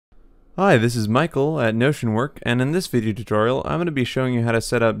Hi, this is Michael at NotionWork, and in this video tutorial I'm going to be showing you how to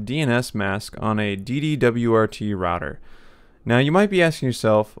set up DNSMasq on a DD-WRT router. Now you might be asking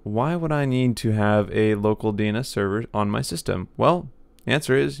yourself, why would I need to have a local DNS server on my system? Well, the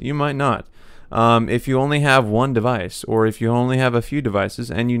answer is you might not. If you only have one device, or if you only have a few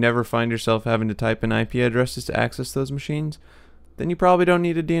devices and you never find yourself having to type in IP addresses to access those machines, then you probably don't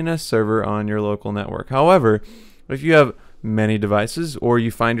need a DNS server on your local network. However, if you have many devices, or you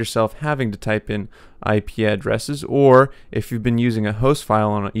find yourself having to type in IP addresses, or if you've been using a host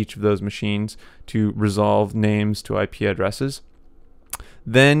file on each of those machines to resolve names to IP addresses,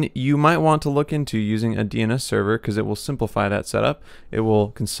 then you might want to look into using a DNS server, because it will simplify that setup. It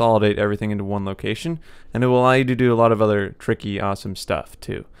will consolidate everything into one location, and it will allow you to do a lot of other tricky, awesome stuff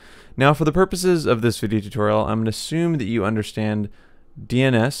too. Now, for the purposes of this video tutorial, I'm going to assume that you understand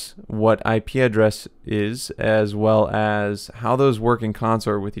DNS, what IP address is, as well as how those work in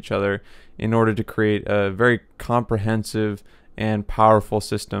consort with each other in order to create a very comprehensive and powerful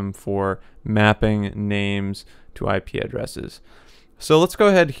system for mapping names to IP addresses. So let's go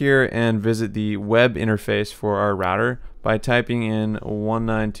ahead here and visit the web interface for our router by typing in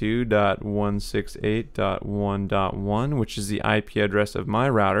 192.168.1.1, which is the IP address of my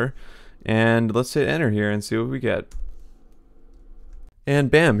router, and let's hit enter here and see what we get.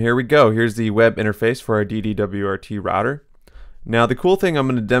 And bam, here we go. Here's the web interface for our DD-WRT router. Now the cool thing I'm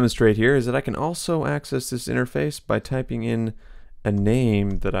going to demonstrate here is that I can also access this interface by typing in a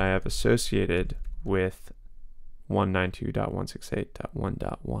name that I have associated with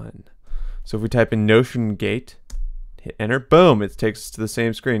 192.168.1.1. So if we type in Notion Gate, hit enter, boom, it takes us to the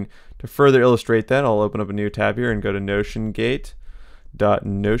same screen. To further illustrate that, I'll open up a new tab here and go to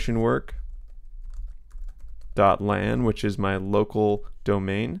NotionGate.NotionWork.LAN, which is my local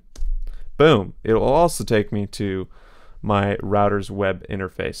domain. Boom, it will also take me to my router's web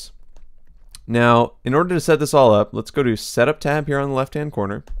interface. Now, in order to set this all up, let's go to Setup tab here on the left hand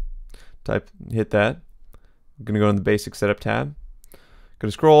corner. Hit that. I'm going to go in the Basic Setup tab. Going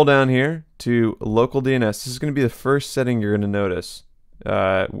to scroll down here to Local DNS. This is going to be the first setting you're going to notice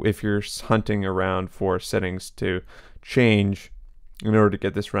if you're hunting around for settings to change in order to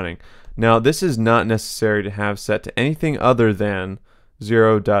get this running. Now, this is not necessary to have set to anything other than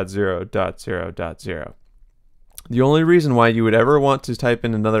 0.0.0.0. The only reason why you would ever want to type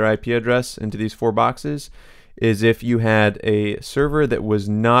in another IP address into these four boxes is if you had a server that was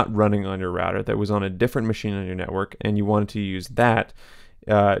not running on your router, that was on a different machine on your network, and you wanted to use that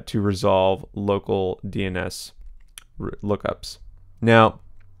to resolve local DNS lookups. Now,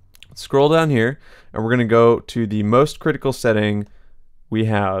 scroll down here, and we're going to go to the most critical setting we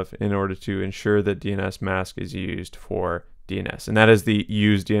have in order to ensure that DNSMasq is used for DNS, and that is the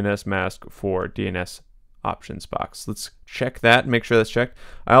Use DNSMasq for DNS options box. Let's check that, make sure that's checked.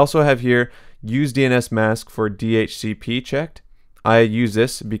 I also have here Use DNSMasq for DHCP checked. I use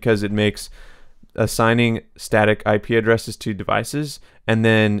this because it makes assigning static IP addresses to devices and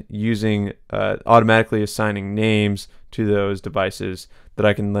then using automatically assigning names to those devices that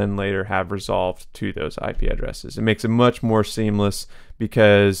I can then later have resolved to those IP addresses. It makes it much more seamless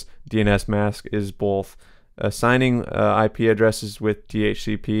because DNSMasq is both assigning IP addresses with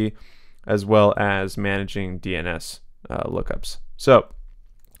DHCP as well as managing DNS lookups. So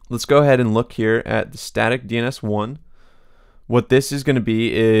let's go ahead and look here at the static DNS1. What this is going to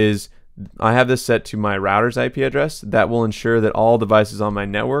be is I have this set to my router's IP address. That will ensure that all devices on my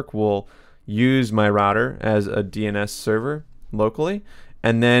network will use my router as a DNS server locally,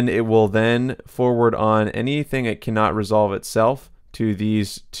 and then it will then forward on anything it cannot resolve itself to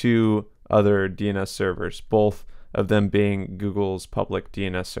these two other DNS servers, both of them being Google's public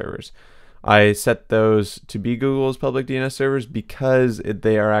DNS servers. I set those to be Google's public DNS servers because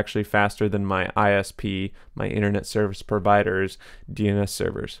they are actually faster than my ISP, my internet service provider's DNS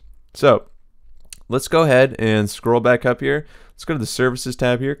servers. So let's go ahead and scroll back up here. Let's go to the Services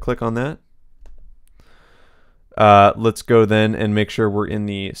tab here, click on that. Let's go then and make sure we're in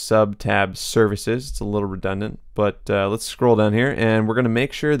the sub-tab Services. It's a little redundant, but let's scroll down here, and we're going to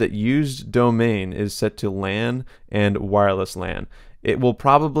make sure that Used Domain is set to LAN and Wireless LAN. It will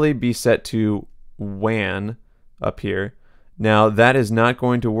probably be set to WAN up here. Now, that is not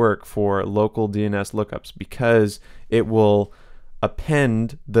going to work for local DNS lookups because it will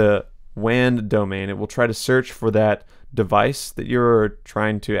append the WAN domain. It will try to search for that device that you're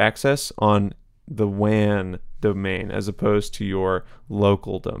trying to access on the WAN domain as opposed to your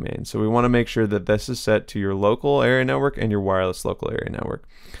local domain. So we want to make sure that this is set to your local area network and your wireless local area network.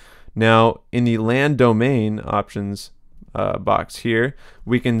 Now, in the LAN domain options box here,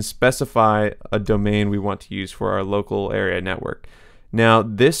 we can specify a domain we want to use for our local area network. Now,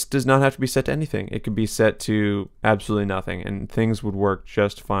 this does not have to be set to anything. It could be set to absolutely nothing, and things would work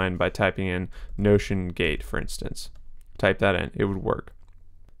just fine by typing in Notion Gate, for instance. Type that in, it would work.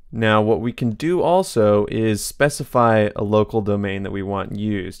 Now, what we can do also is specify a local domain that we want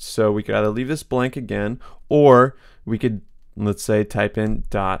used. So we could either leave this blank again, or we could, let's say, type in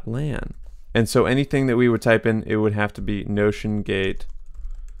 .lan. And so anything that we would type in, it would have to be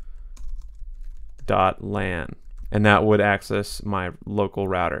notiongate.lan. And that would access my local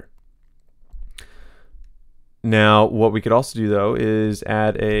router. Now, what we could also do, though, is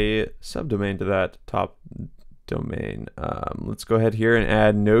add a subdomain to that top domain. Let's go ahead here and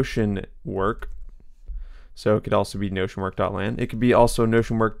add Notion Work. So it could also be notionwork.lan. It could be also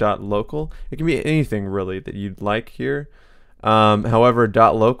notionwork.local. It can be anything really that you'd like here. However,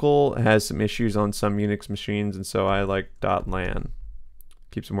 .local has some issues on some Unix machines, and so I like .lan.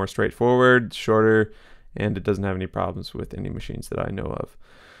 Keeps it more straightforward, shorter, and it doesn't have any problems with any machines that I know of.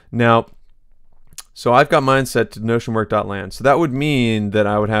 Now, so I've got mine set to notionwork.lan. So that would mean that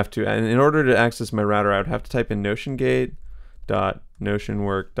I would have to, and in order to access my router, I would have to type in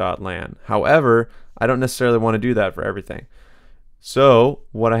notiongate.notionwork.lan. However, I don't necessarily want to do that for everything. So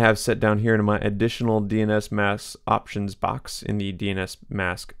what I have set down here in my additional DNSMasq options box in the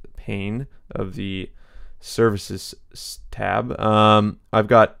DNSMasq pane of the services tab, I've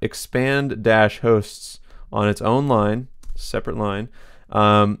got expand-hosts on its own line, separate line.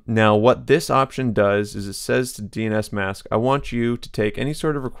 Now what this option does is it says to DNSMasq, I want you to take any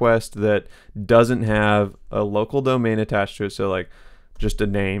sort of request that doesn't have a local domain attached to it, so like just a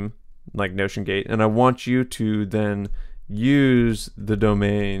name like NotionGate, and I want you to then use the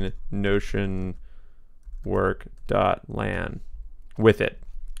domain notionwork.lan with it,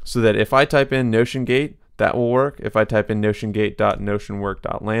 so that if I type in NotionGate, that will work. If I type in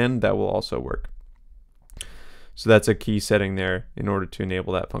notiongate.notionwork.lan, that will also work. So that's a key setting there in order to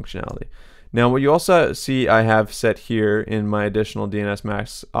enable that functionality. Now what you also see I have set here in my additional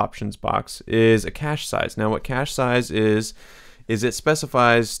DNSMasq options box is a cache size. Now what cache size is it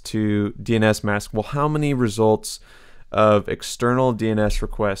specifies to DNSMasq, well, how many results of external DNS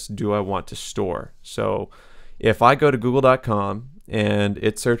requests do I want to store? So if I go to google.com and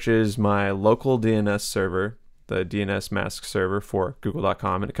it searches my local DNS server, the DNSMasq server for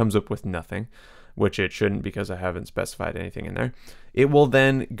google.com, and it comes up with nothing, which it shouldn't because I haven't specified anything in there, it will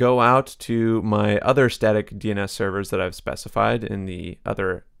then go out to my other static DNS servers that I've specified in the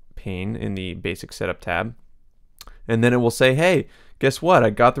other pane in the basic setup tab. And then it will say, hey, guess what?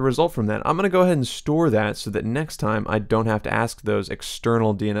 I got the result from that. I'm going to go ahead and store that so that next time I don't have to ask those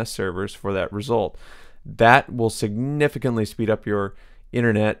external DNS servers for that result. That will significantly speed up your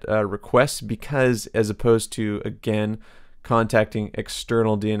internet requests, because as opposed to, again, contacting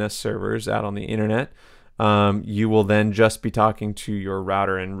external DNS servers out on the internet, you will then just be talking to your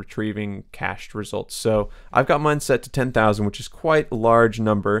router and retrieving cached results. So I've got mine set to 10,000, which is quite a large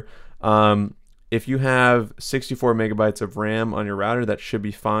number. If you have 64 megabytes of RAM on your router, that should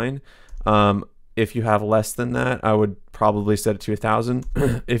be fine. If you have less than that, I would probably set it to 1,000.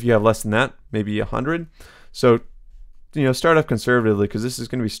 If you have less than that, maybe 100. So, start off conservatively, because this is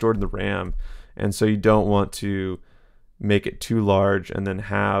going to be stored in the RAM, and so you don't want to make it too large and then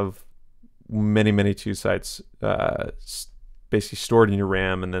have many two sites basically stored in your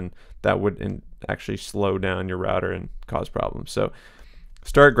RAM, and then that would actually slow down your router and cause problems. So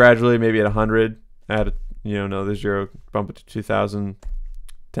start gradually, maybe at 100, add another 0, bump it to 2,000,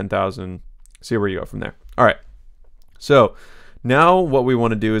 10,000, see where you go from there. All right, so now what we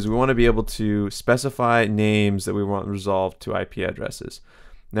want to do is we want to be able to specify names that we want resolved to IP addresses.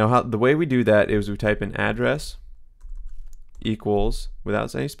 Now the way we do that is we type in address equals,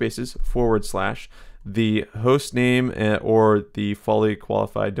 without any spaces, / the host name or the fully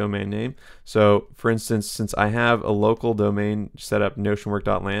qualified domain name. So for instance, since I have a local domain set up,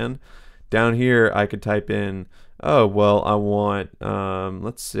 notionwork.lan, down here I could type in, oh, well, I want,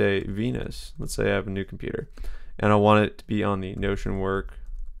 let's say Venus. Let's say I have a new computer and I want it to be on the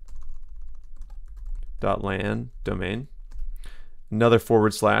notionwork.lan domain. Another /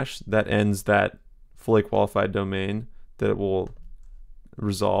 that ends that fully qualified domain that it will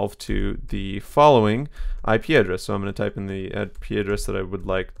resolve to the following IP address. So I'm going to type in the IP address that I would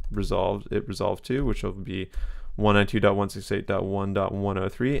like resolved to, which will be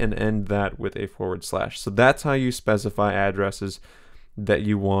 192.168.1.103, and end that with a /. So that's how you specify addresses that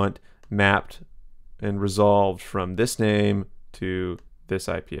you want mapped and resolved from this name to this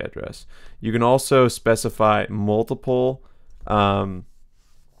IP address. You can also specify multiple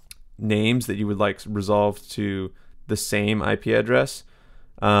names that you would like resolved to the same IP address.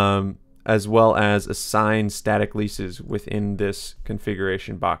 as well as assign static leases within this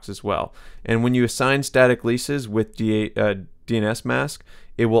configuration box as well. And when you assign static leases with DNSMasq,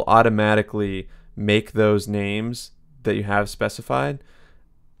 it will automatically make those names that you have specified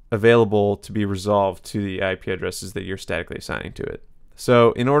available to be resolved to the IP addresses that you're statically assigning to it.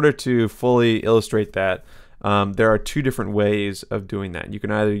 So in order to fully illustrate that, there are two different ways of doing that. You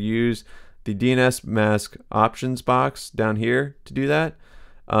can either use the DNSMasq options box down here to do that,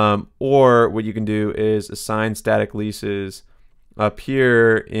 or what you can do is assign static leases up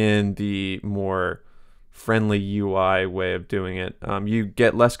here in the more friendly UI way of doing it. You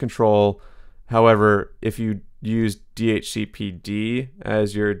get less control. However, if you use DHCPD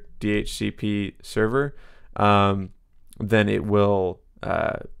as your DHCP server, then it will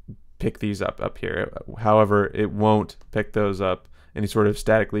pick these up here. However, it won't pick those up, any sort of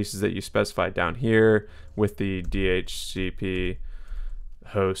static leases that you specified down here with the DHCP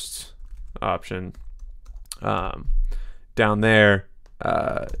hosts option down there,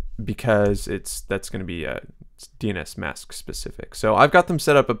 because that's going to be DNSMasq specific. So I've got them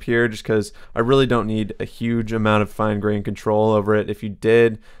set up here just because I really don't need a huge amount of fine-grained control over it. If you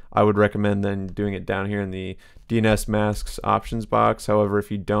did, I would recommend then doing it down here in the DNSMasq's options box. However,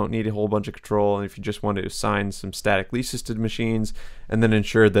 if you don't need a whole bunch of control, and if you just want to assign some static leases to the machines and then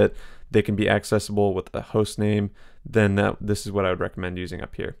ensure that they can be accessible with a host name, then this is what I would recommend using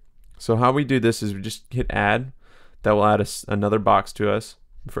up here. So how we do this is we just hit add. That will add another box to us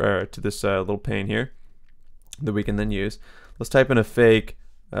to this little pane here that we can then use. Let's type in a fake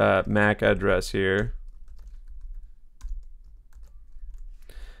MAC address here,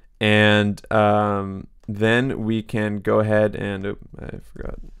 and then we can go ahead and I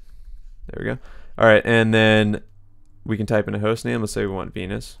forgot. There we go. All right, and then we can type in a host name. Let's say we want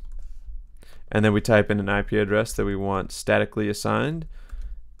Venus, and then we type in an IP address that we want statically assigned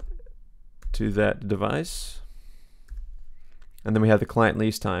to that device. And then we have the client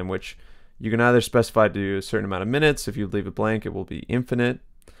lease time, which you can either specify to a certain amount of minutes. If you leave it blank, it will be infinite,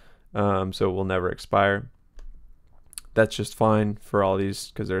 so it will never expire. That's just fine for all these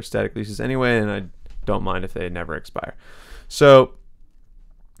because they're static leases anyway, and I don't mind if they never expire. So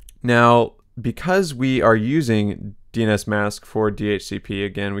now, because we are using DNSMasq for DHCP,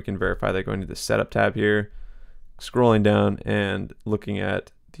 again, we can verify that going to the Setup tab here, scrolling down and looking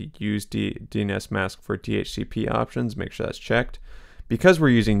at the Use DNSMasq for DHCP options, make sure that's checked. Because we're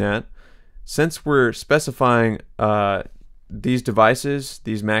using that, since we're specifying these devices,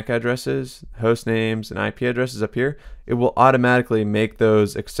 these MAC addresses, host names, and IP addresses up here, it will automatically make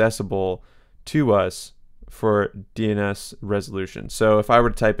those accessible to us for DNS resolution. So if I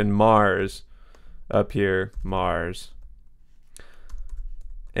were to type in Mars up here, Mars,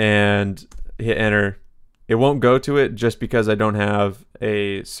 and hit enter, it won't go to it just because I don't have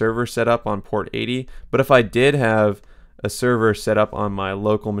a server set up on port 80. But if I did have a server set up on my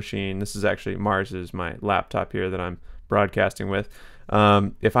local machine, this is actually Mars is my laptop here that I'm broadcasting with.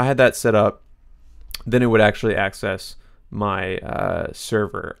 If I had that set up, then it would actually access my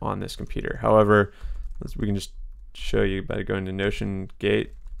server on this computer. However, we can just show you by going to Notion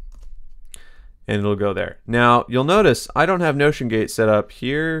Gate, and it'll go there. Now you'll notice I don't have Notion Gate set up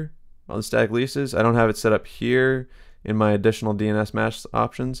here on the static leases. I don't have it set up here in my additional DNSMasq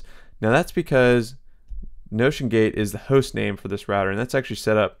options. Now that's because Notion Gate is the host name for this router, and that's actually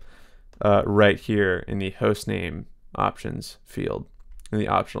set up right here in the host name options field in the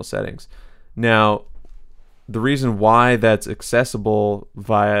optional settings. Now the reason why that's accessible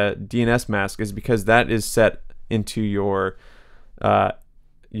via DNSMasq is because that is set into your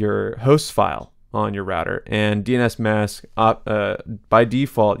host file on your router, and DNSMasq by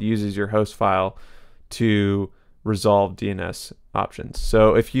default uses your host file to resolve DNS options.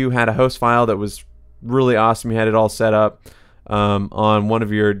 So if you had a host file that was really awesome, you had it all set up on one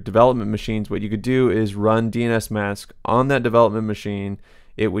of your development machines, what you could do is run DNSMasq on that development machine.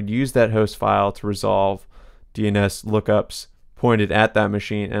 It would use that host file to resolve DNS lookups pointed at that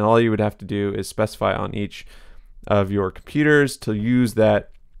machine, and all you would have to do is specify on each of your computers to use that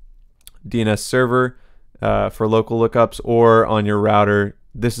DNS server for local lookups, or on your router,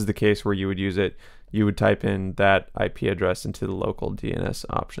 this is the case where you would use it. You would type in that IP address into the local DNS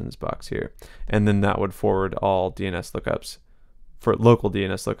options box here, and then that would forward all DNS lookups for local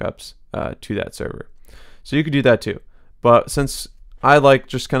DNS lookups to that server. So you could do that too. But since I like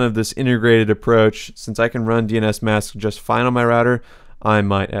just kind of this integrated approach, since I can run DNSMasq just fine on my router, I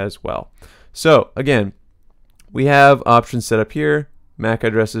might as well. So again, we have options set up here: MAC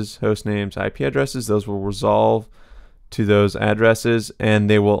addresses, host names, IP addresses. Those will resolve to those addresses, and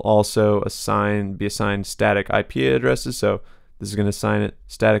they will also be assigned static IP addresses. So This is going to assign it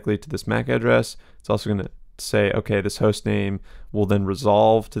statically to this MAC address. It's also going to say, okay, this host name will then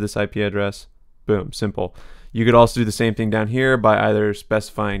resolve to this IP address. Boom, simple. You could also do the same thing down here by either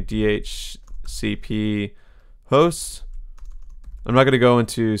specifying DHCP hosts. I'm not going to go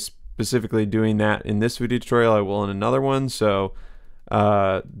into specifically doing that in this video tutorial. I will in another one. So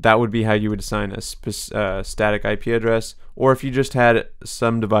that would be how you would assign a static IP address. Or if you just had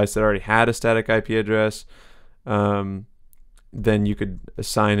some device that already had a static IP address, then you could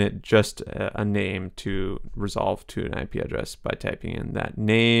assign it just a name to resolve to an IP address by typing in that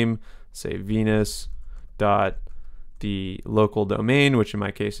name, say Venus dot the local domain, which in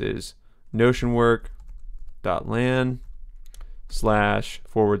my case is notionwork.lan /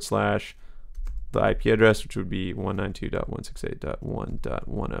 the IP address, which would be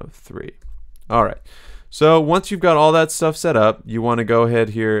 192.168.1.103. All right. So once you've got all that stuff set up, you want to go ahead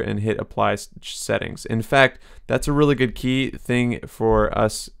here and hit apply settings. In fact, that's a really good key thing for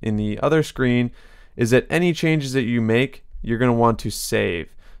us in the other screen, is that any changes that you make, you're going to want to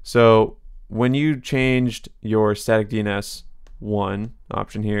save. So when you changed your static DNS 1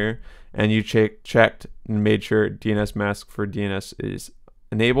 option here, and you checked and made sure DNSMasq for DNS is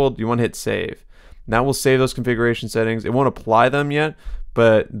enabled, you want to hit save. And that will save those configuration settings. It won't apply them yet,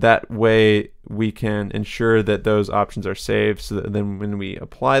 but that way we can ensure that those options are saved, so that then when we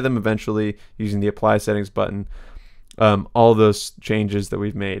apply them eventually using the apply settings button, all those changes that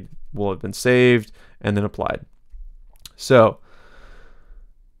we've made will have been saved and then applied. So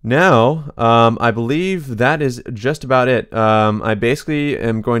now I believe that is just about it. I basically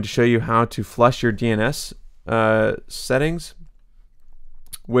am going to show you how to flush your DNS settings,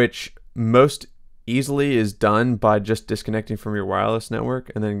 which most easily is done by just disconnecting from your wireless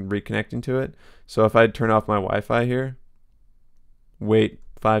network and then reconnecting to it. So if I turn off my Wi-Fi here, wait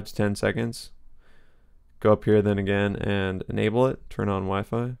 5 to 10 seconds, go up here then again and enable it, turn on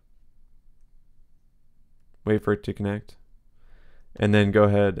Wi-Fi, wait for it to connect, and then go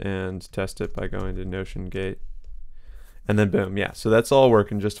ahead and test it by going to Notion Gate, and then boom, yeah, so that's all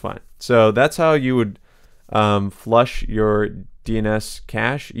working just fine. So that's how you would flush your DNS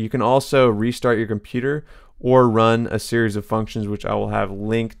cache. You can also restart your computer or run a series of functions, which I will have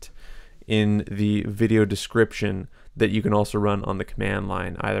linked in the video description, that you can also run on the command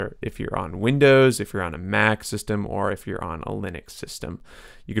line, either if you're on Windows, if you're on a Mac system, or if you're on a Linux system.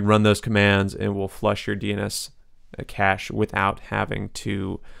 You can run those commands and it will flush your DNS cache without having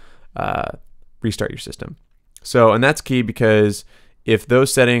to restart your system. So, and that's key, because if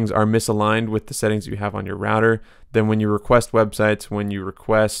those settings are misaligned with the settings that you have on your router, then when you request websites, when you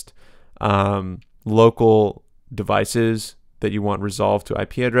request local devices that you want resolved to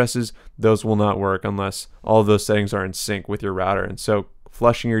IP addresses, those will not work unless all of those settings are in sync with your router. And so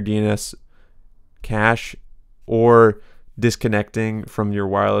flushing your DNS cache or disconnecting from your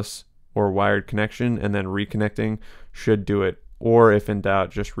wireless or wired connection and then reconnecting should do it. Or if in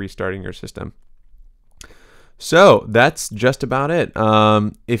doubt, just restarting your system. So that's just about it.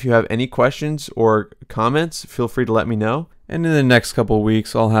 If you have any questions or comments, feel free to let me know. And in the next couple of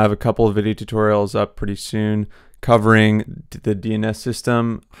weeks, I'll have a couple of video tutorials up pretty soon covering the DNS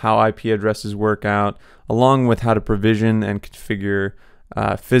system, how IP addresses work out, along with how to provision and configure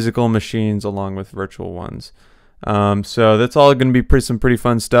physical machines along with virtual ones. So that's all going to be some pretty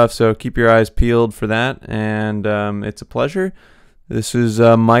fun stuff. So keep your eyes peeled for that. And it's a pleasure. This is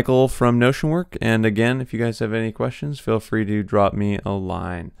Michael from NotionWork, and again, if you guys have any questions, feel free to drop me a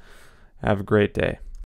line. Have a great day.